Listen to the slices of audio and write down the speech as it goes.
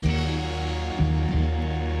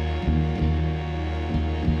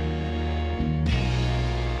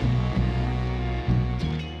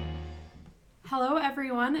Hello,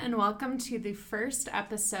 everyone, and welcome to the first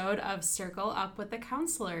episode of Circle Up with the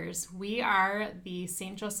Counselors. We are the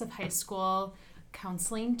St. Joseph High School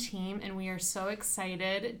counseling team, and we are so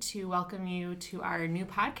excited to welcome you to our new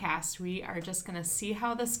podcast. We are just going to see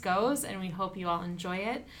how this goes, and we hope you all enjoy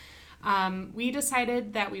it. We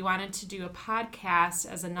decided that we wanted to do a podcast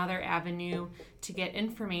as another avenue to get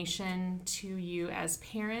information to you as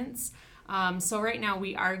parents. So right now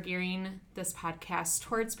we are gearing this podcast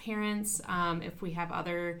towards parents. If we have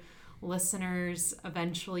other listeners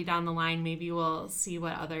eventually down the line, maybe we'll see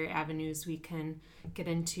what other avenues we can get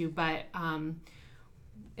into. But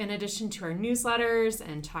in addition to our newsletters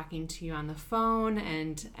and talking to you on the phone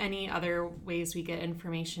and any other ways we get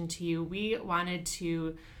information to you, we wanted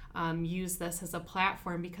to use this as a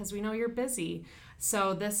platform because we know you're busy.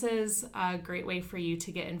 So this is a great way for you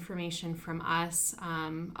to get information from us,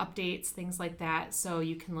 updates, things like that, so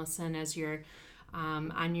you can listen as you're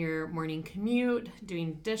on your morning commute,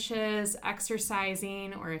 doing dishes,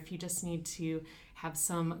 exercising, or if you just need to have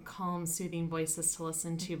some calm, soothing voices to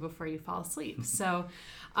listen to before you fall asleep. So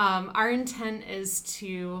our intent is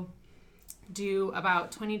to do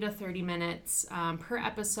about 20 to 30 minutes per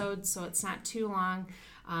episode, so it's not too long.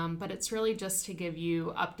 But it's really just to give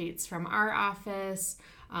you updates from our office,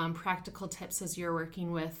 practical tips as you're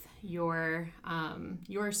working with your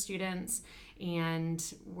students,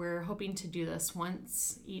 and we're hoping to do this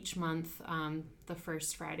once each month, the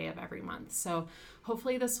first Friday of every month. So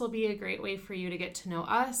hopefully this will be a great way for you to get to know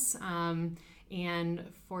us and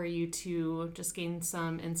for you to just gain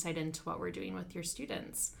some insight into what we're doing with your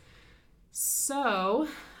students. So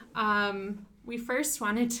we first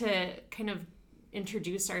wanted to kind of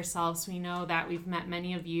introduce ourselves. We know that we've met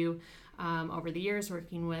many of you over the years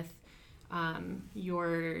working with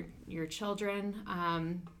your children,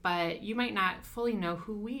 but you might not fully know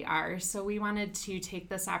who we are. So we wanted to take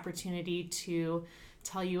this opportunity to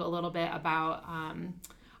tell you a little bit about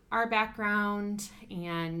our background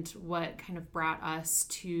and what kind of brought us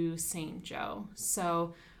to St. Joe.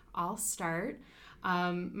 So I'll start.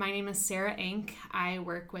 My name is Sarah Enck. I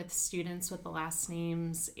work with students with the last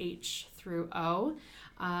names H through O.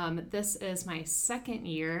 This is my second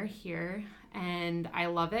year here, and I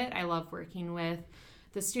love it. I love working with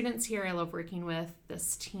the students here. I love working with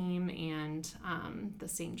this team and the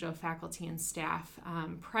St. Joe faculty and staff.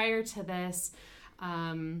 Prior to this, I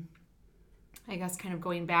guess kind of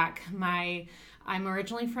going back, I'm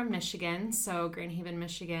originally from Michigan, so Grand Haven,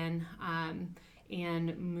 Michigan,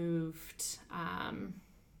 and moved,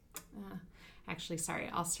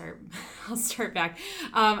 I'll start back.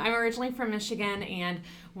 I'm originally from Michigan and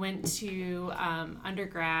went to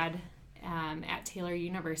undergrad at Taylor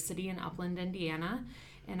University in Upland, Indiana.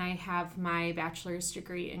 And I have my bachelor's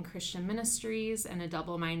degree in Christian ministries and a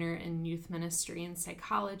double minor in youth ministry and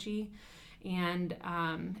psychology. And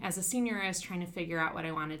as a senior, I was trying to figure out what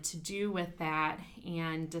I wanted to do with that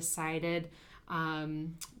and decided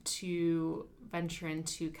to venture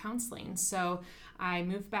into counseling. So I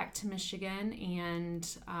moved back to Michigan and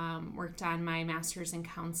worked on my master's in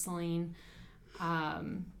counseling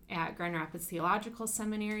at Grand Rapids Theological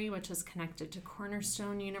Seminary, which is connected to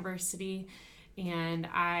Cornerstone University. And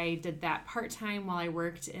I did that part-time while I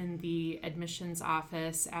worked in the admissions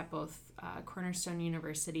office at both Cornerstone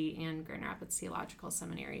University and Grand Rapids Theological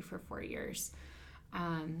Seminary for 4 years.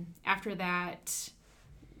 After that,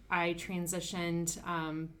 I transitioned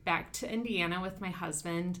back to Indiana with my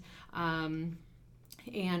husband,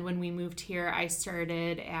 and when we moved here, I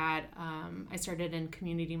started in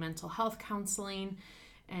community mental health counseling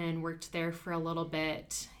and worked there for a little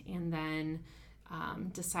bit, and then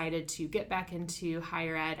decided to get back into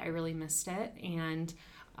higher ed. I really missed it, and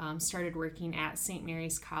started working at St.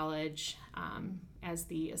 Mary's College as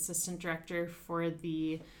the assistant director for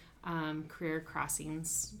the Career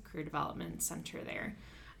Crossings Career Development Center there.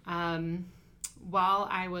 While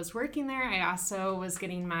I was working there, I also was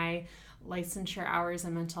getting my licensure hours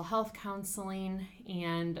in mental health counseling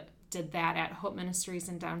and did that at Hope Ministries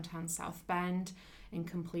in downtown South Bend and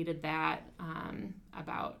completed that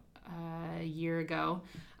about a year ago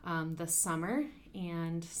this summer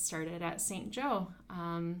and started at St. Joe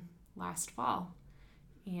last fall.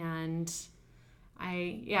 And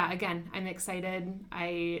I'm excited.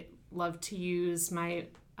 I love to use my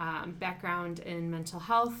background in mental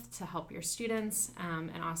health to help your students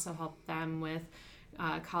and also help them with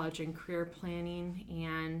college and career planning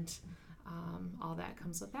and all that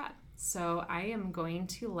comes with that. So I am going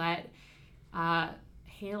to let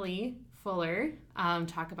Haley Fuller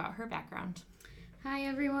talk about her background. Hi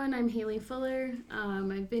everyone, I'm Haley Fuller.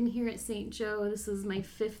 I've been here at St. Joe. This is my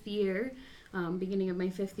fifth year, beginning of my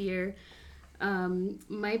fifth year.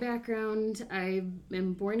 My background, I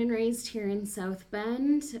am born and raised here in South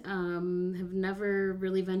Bend. Have never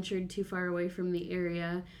really ventured too far away from the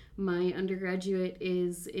area. My undergraduate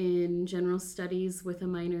is in general studies with a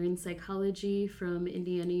minor in psychology from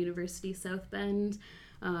Indiana University South Bend.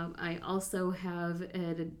 I also have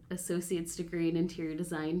an associate's degree in interior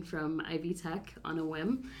design from Ivy Tech on a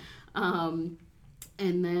whim. And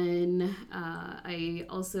then I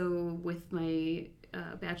also, with my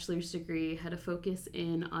bachelor's degree, had a focus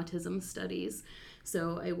in autism studies.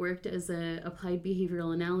 So I worked as an applied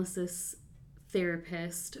behavioral analysis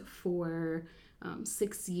therapist for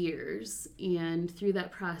 6 years, and through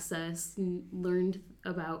that process learned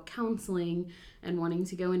about counseling and wanting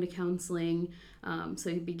to go into counseling. So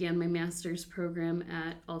I began my master's program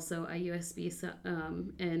at also IUSB,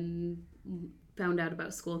 and found out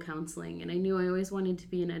about school counseling, and I knew I always wanted to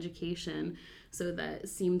be in education, so that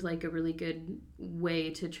seemed like a really good way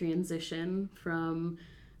to transition from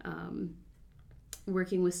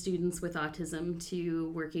working with students with autism to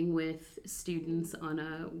working with students on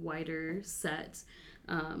a wider set.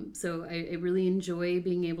 So I really enjoy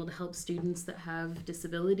being able to help students that have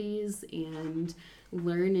disabilities and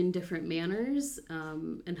learn in different manners,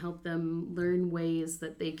 and help them learn ways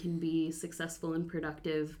that they can be successful and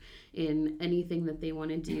productive in anything that they want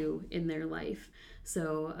to do in their life.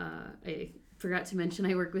 So I forgot to mention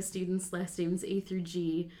I work with students last names A through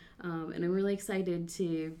G, and I'm really excited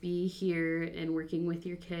to be here and working with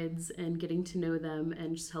your kids and getting to know them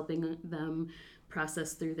and just helping them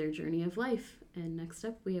process through their journey of life. And next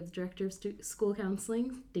up, we have the Director of School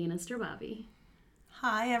Counseling, Dana Strabave.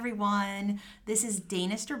 Hi, everyone. This is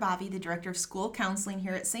Dana Strabave, the Director of School Counseling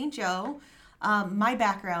here at St. Joe. My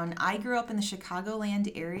background, I grew up in the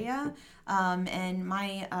Chicagoland area, and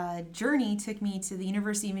my journey took me to the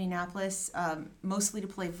University of Indianapolis, mostly to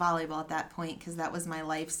play volleyball at that point because that was my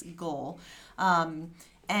life's goal.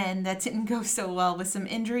 And that didn't go so well with some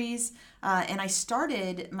injuries, and I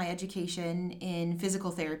started my education in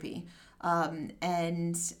physical therapy.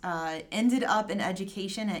 And ended up in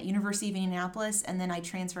education at University of Indianapolis, and then I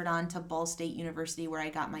transferred on to Ball State University where I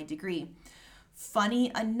got my degree.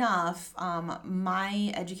 Funny enough,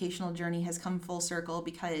 my educational journey has come full circle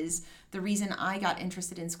because the reason I got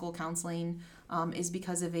interested in school counseling is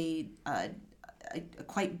because of a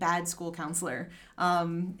quite bad school counselor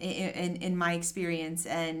in my experience,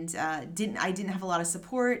 and I didn't have a lot of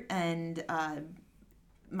support, and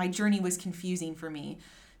my journey was confusing for me.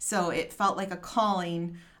 So it felt like a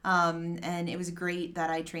calling, and it was great that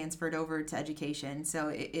I transferred over to education. So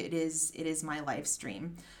it is my life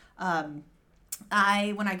stream. When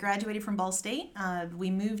I graduated from Ball State, we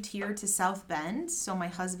moved here to South Bend so my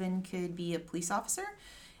husband could be a police officer.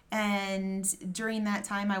 And during that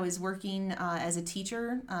time, I was working as a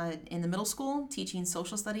teacher in the middle school, teaching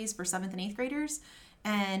social studies for 7th and 8th graders.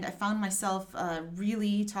 And I found myself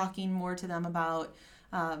really talking more to them about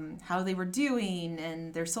how they were doing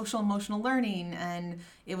and their social emotional learning, and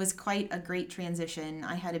it was quite a great transition.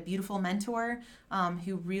 I had a beautiful mentor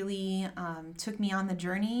who really took me on the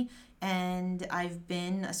journey, and I've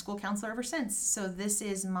been a school counselor ever since. So this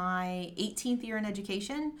is my 18th year in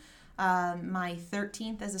education, my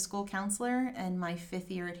 13th as a school counselor, and my 5th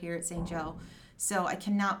year here at St. Joe. So I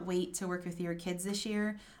cannot wait to work with your kids this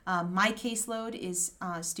year. My caseload is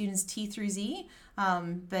students T through Z,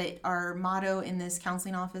 but our motto in this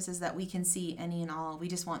counseling office is that we can see any and all. We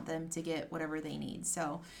just want them to get whatever they need.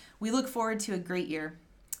 So we look forward to a great year.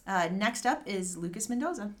 Next up is Lucas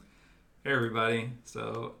Mendoza. Hey everybody,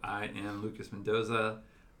 so I am Lucas Mendoza,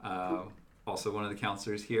 also one of the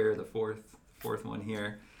counselors here, the fourth one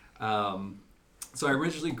here. So I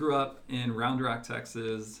originally grew up in Round Rock,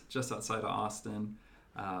 Texas, just outside of Austin.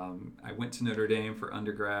 I went to Notre Dame for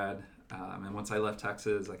undergrad, and once I left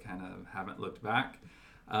Texas, I kind of haven't looked back.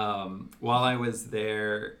 While I was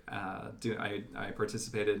there, I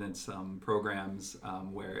participated in some programs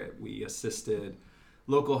where we assisted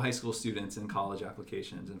local high school students in college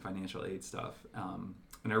applications and financial aid stuff.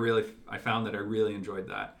 And I found that I really enjoyed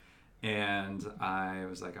that. And I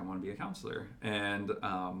was like, I want to be a counselor. And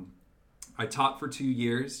I taught for 2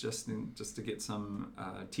 years just to get some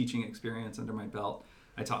teaching experience under my belt.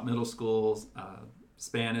 I taught middle school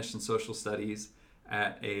Spanish and social studies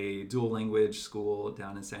at a dual language school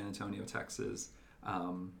down in San Antonio, Texas,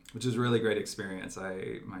 which is a really great experience.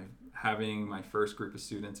 Having my first group of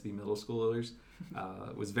students be middle schoolers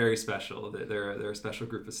was very special. They're a special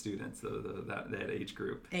group of students, that age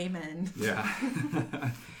group. Amen. Yeah.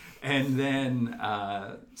 And then,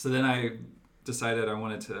 so then I decided I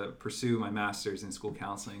wanted to pursue my master's in school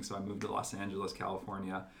counseling, so I moved to Los Angeles,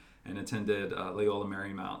 California, and attended Loyola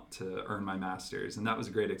Marymount to earn my master's, and that was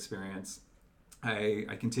a great experience.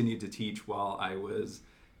 I continued to teach while I was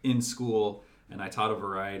in school, and I taught a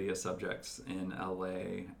variety of subjects in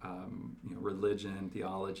LA, religion,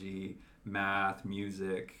 theology, math,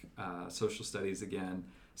 music, social studies again,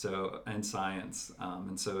 and science,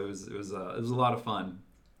 and so it was a lot of fun.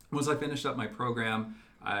 Once I finished up my program,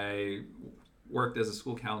 I worked as a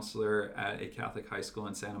school counselor at a Catholic high school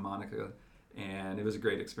in Santa Monica, and it was a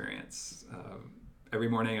great experience. Every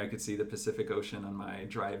morning I could see the Pacific Ocean on my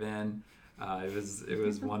drive in. It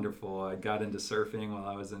was wonderful. I got into surfing while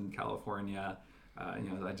I was in California. I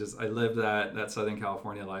lived that Southern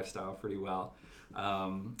California lifestyle pretty well.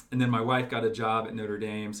 And then my wife got a job at Notre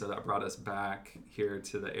Dame, so that brought us back here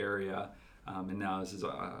to the area. And now this is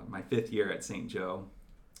my 5th year at St. Joe,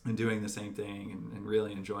 and doing the same thing and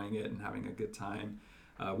really enjoying it and having a good time.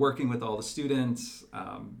 Working with all the students,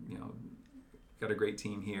 got a great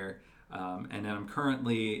team here. And then I'm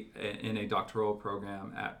currently in a doctoral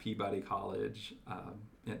program at Peabody College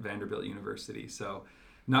at Vanderbilt University. So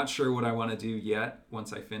not sure what I want to do yet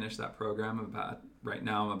once I finish that program. Right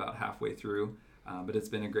now I'm about halfway through, but it's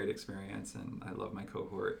been a great experience, and I love my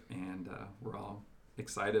cohort, and we're all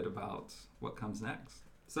excited about what comes next.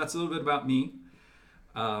 So that's a little bit about me.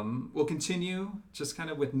 We'll continue just kind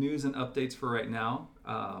of with news and updates for right now.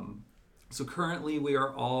 So currently we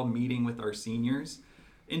are all meeting with our seniors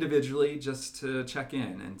individually just to check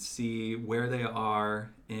in and see where they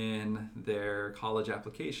are in their college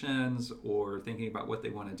applications, or thinking about what they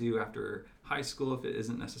want to do after high school if it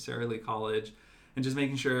isn't necessarily college, and just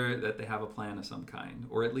making sure that they have a plan of some kind,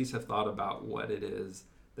 or at least have thought about what it is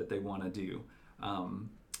that they want to do.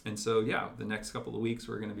 And so, the next couple of weeks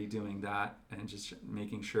we're going to be doing that, and just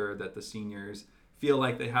making sure that the seniors feel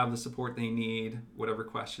like they have the support they need, whatever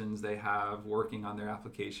questions they have, working on their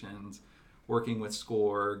applications, working with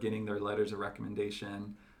SCORE, getting their letters of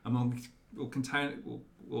recommendation.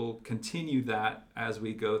 We'll continue that as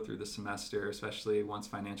we go through the semester, especially once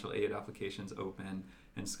financial aid applications open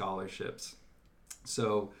and scholarships.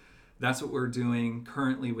 So that's what we're doing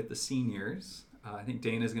currently with the seniors. I think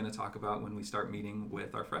Dana's going to talk about when we start meeting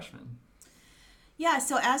with our freshmen. Yeah,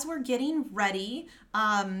 so as we're getting ready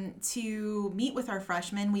to meet with our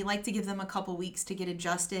freshmen, we like to give them a couple weeks to get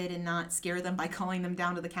adjusted and not scare them by calling them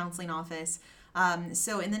down to the counseling office.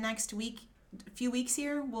 So in the next few weeks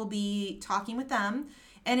here, we'll be talking with them,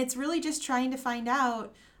 and it's really just trying to find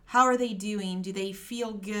out, how are they doing? Do they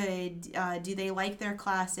feel good? Do they like their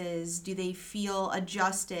classes? Do they feel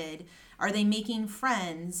adjusted? Are they making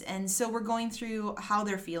friends? And so we're going through how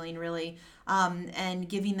they're feeling, really, and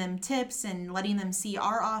giving them tips and letting them see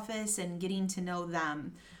our office and getting to know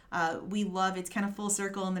them. We love, it's kind of full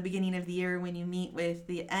circle in the beginning of the year when you meet with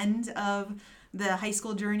the end of the high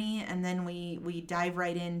school journey, and then we dive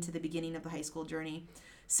right into the beginning of the high school journey.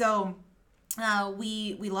 So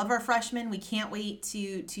we love our freshmen. We can't wait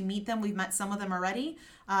to meet them. We've met some of them already,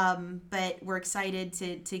 but we're excited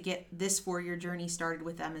to get this 4-year journey started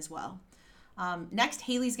with them as well. Next,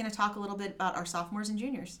 Haley's going to talk a little bit about our sophomores and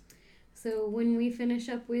juniors. So when we finish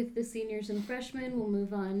up with the seniors and freshmen, we'll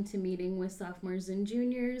move on to meeting with sophomores and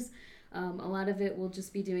juniors. A lot of it will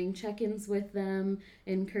just be doing check-ins with them,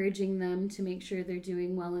 encouraging them to make sure they're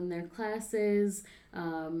doing well in their classes,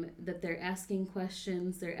 that they're asking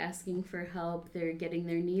questions, they're asking for help, they're getting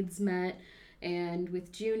their needs met. And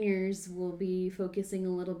with juniors, we'll be focusing a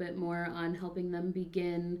little bit more on helping them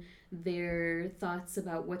begin their thoughts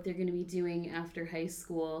about what they're going to be doing after high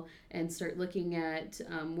school, and start looking at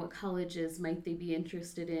what colleges might they be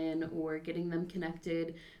interested in, or getting them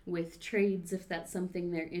connected with trades if that's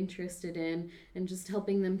something they're interested in, and just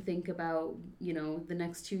helping them think about, the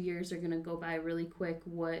next 2 years are going to go by really quick.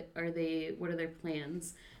 What are their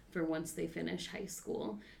plans for once they finish high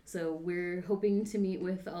school? So we're hoping to meet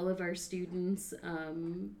with all of our students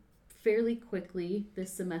fairly quickly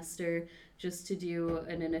this semester, just to do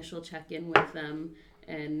an initial check-in with them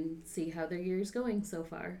and see how their year's going so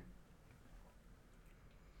far.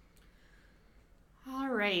 All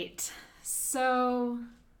right. So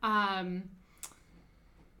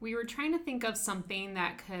we were trying to think of something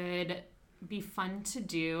that could be fun to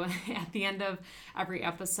do at the end of every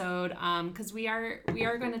episode, because we are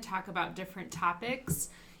going to talk about different topics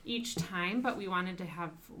each time, but we wanted to have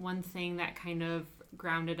one thing that kind of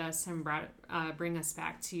grounded us and bring us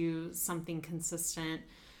back to something consistent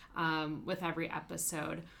with every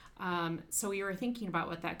episode. So we were thinking about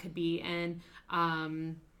what that could be, and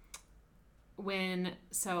I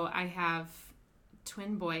have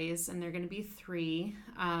twin boys, and they're going to be 3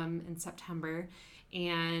 in September,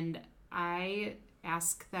 and I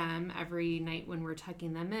ask them every night when we're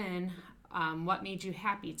tucking them in, what made you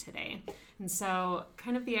happy today? And so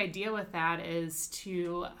kind of the idea with that is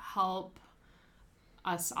to help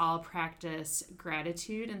us all practice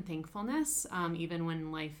gratitude and thankfulness, even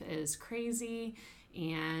when life is crazy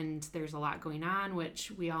and there's a lot going on,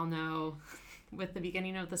 which we all know with the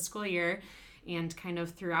beginning of the school year and kind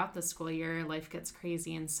of throughout the school year, life gets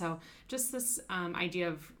crazy. And so just this idea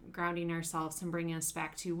of grounding ourselves and bringing us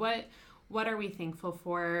back to what are we thankful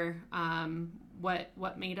for,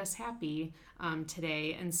 what made us happy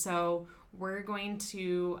today. And so we're going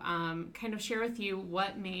to kind of share with you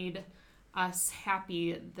what made us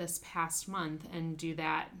happy this past month, and do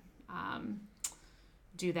that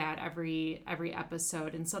every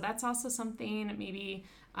episode. And so that's also something maybe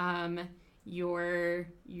your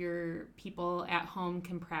people at home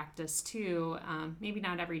can practice too. Maybe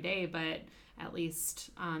not every day, but at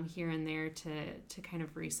least here and there to kind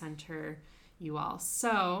of recenter you all.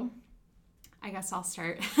 So I guess I'll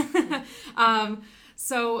start.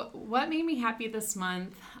 So what made me happy this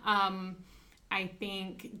month? I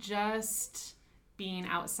think just being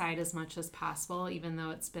outside as much as possible, even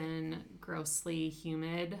though it's been grossly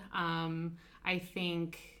humid. I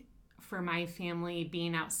think for my family,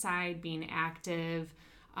 being outside, being active,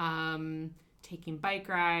 taking bike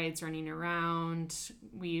rides, running around.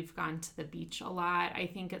 We've gone to the beach a lot. I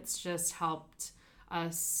think it's just helped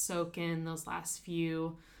us soak in those last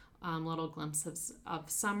few little glimpses of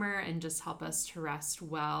summer and just help us to rest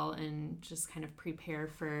well and just kind of prepare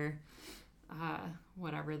for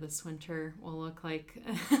whatever this winter will look like.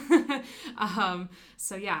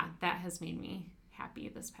 So yeah, that has made me happy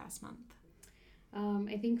this past month.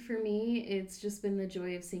 I think for me, it's just been the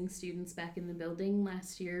joy of seeing students back in the building.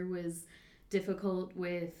 Last year was difficult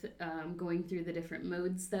with going through the different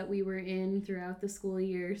modes that we were in throughout the school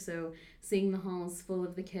year. So seeing the halls full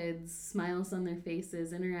of the kids, smiles on their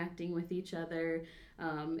faces, interacting with each other.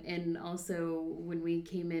 And also when we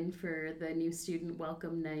came in for the new student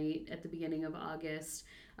welcome night at the beginning of August,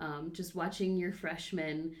 just watching your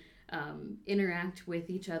freshmen interact with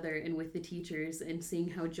each other and with the teachers and seeing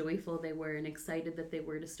how joyful they were and excited that they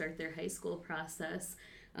were to start their high school process.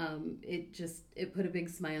 It put a big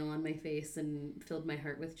smile on my face and filled my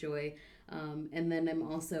heart with joy. And then I'm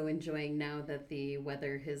also enjoying, now that the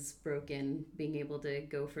weather has broken, being able to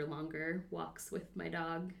go for longer walks with my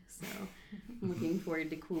dog. So I'm looking forward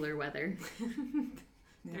to cooler weather.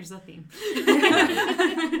 There's a theme.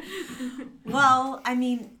 Well, I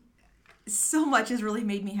mean, so much has really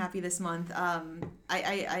made me happy this month.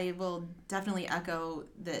 I will definitely echo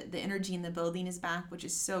the energy in the building is back, which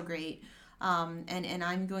is so great. And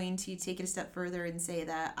I'm going to take it a step further and say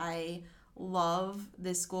that I love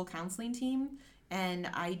this school counseling team, and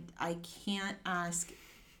I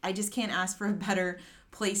just can't ask for a better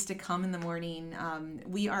place to come in the morning.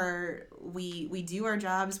 We do our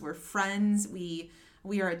jobs. We're friends. We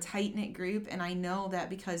are a tight-knit group, and I know that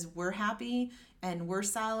because we're happy and we're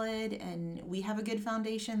solid and we have a good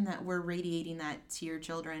foundation, that we're radiating that to your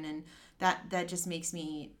children, and that just makes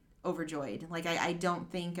me overjoyed. Like I don't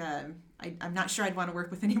think I'm not sure I'd want to work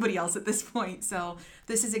with anybody else at this point. So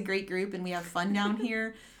this is a great group, and we have fun down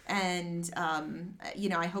here, and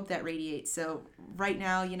I hope that radiates. So right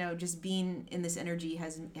now, just being in this energy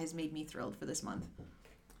has made me thrilled for this month.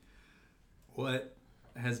 What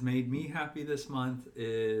has made me happy this month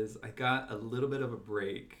is I got a little bit of a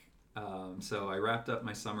break. So I wrapped up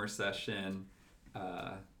my summer session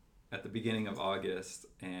at the beginning of August,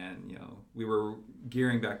 and we were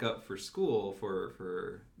gearing back up for school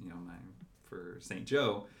for St.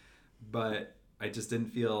 Joe, but I just didn't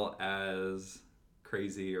feel as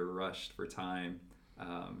crazy or rushed for time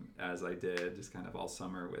as I did just kind of all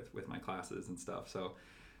summer with my classes and stuff. So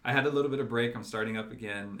I had a little bit of break. I'm starting up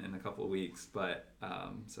again in a couple of weeks, but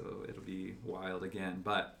so it'll be wild again.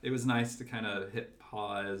 But it was nice to kind of hit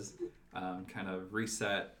pause, kind of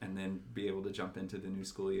reset, and then be able to jump into the new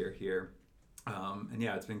school year here. And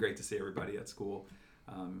yeah, it's been great to see everybody at school.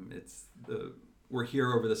 We're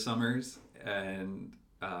here over the summers, and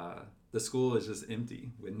the school is just empty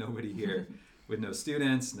with nobody here, with no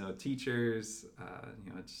students, no teachers.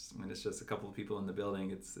 When it's just a couple of people in the building,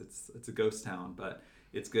 it's a ghost town. But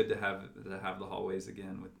it's good to have the hallways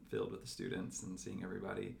again filled with the students and seeing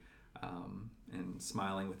everybody and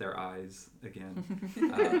smiling with their eyes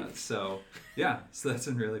again. So that's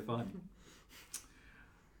been really fun.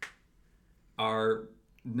 Our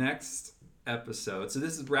next episode, so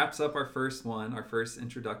this wraps up our first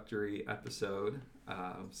introductory episode.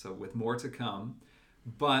 So with more to come,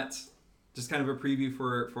 but just kind of a preview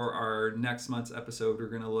for our next month's episode, we're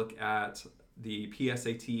going to look at the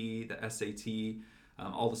PSAT, the SAT.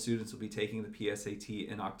 All the students will be taking the PSAT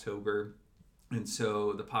in October. And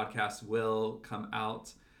so the podcast will come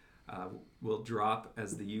out, will drop,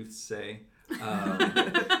 as the youth say,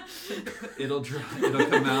 It'll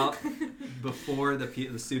come out before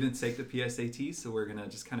the students take the PSAT, so we're gonna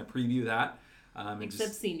just kind of preview that.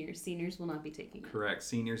 Except seniors. Seniors will not be taking it. Correct.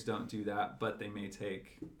 Seniors don't do that, but they may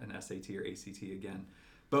take an SAT or ACT again.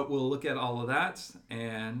 But we'll look at all of that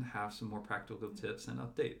and have some more practical tips and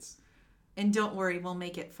updates. And don't worry, we'll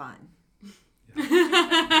make it fun. Yeah.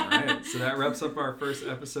 All right. So that wraps up our first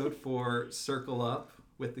episode for Circle Up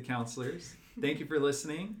with the Counselors. Thank you for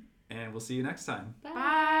listening, and we'll see you next time. Bye.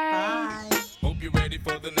 Bye. Hope you're ready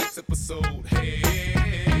for the next episode. Hey.